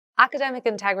Academic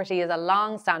integrity is a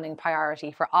long-standing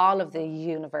priority for all of the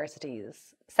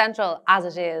universities, central as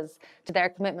it is to their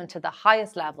commitment to the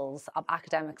highest levels of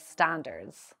academic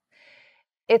standards.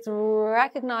 It's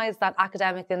recognised that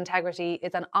academic integrity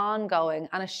is an ongoing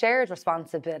and a shared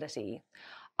responsibility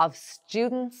of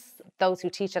students, those who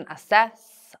teach and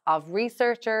assess, of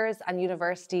researchers and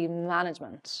university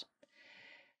management.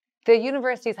 The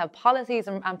universities have policies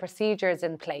and procedures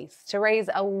in place to raise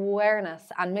awareness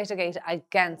and mitigate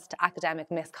against academic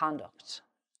misconduct.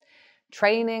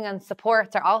 Training and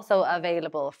supports are also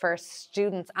available for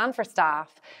students and for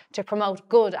staff to promote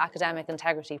good academic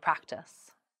integrity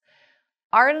practice.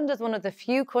 Ireland is one of the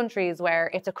few countries where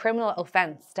it's a criminal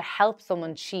offence to help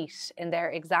someone cheat in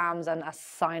their exams and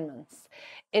assignments,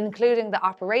 including the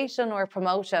operation or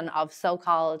promotion of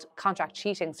so-called contract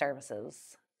cheating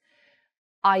services.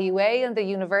 IUA and the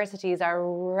universities are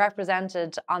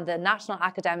represented on the National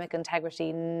Academic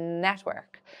Integrity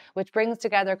Network, which brings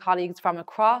together colleagues from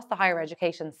across the higher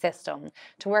education system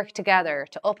to work together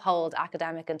to uphold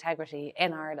academic integrity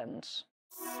in Ireland.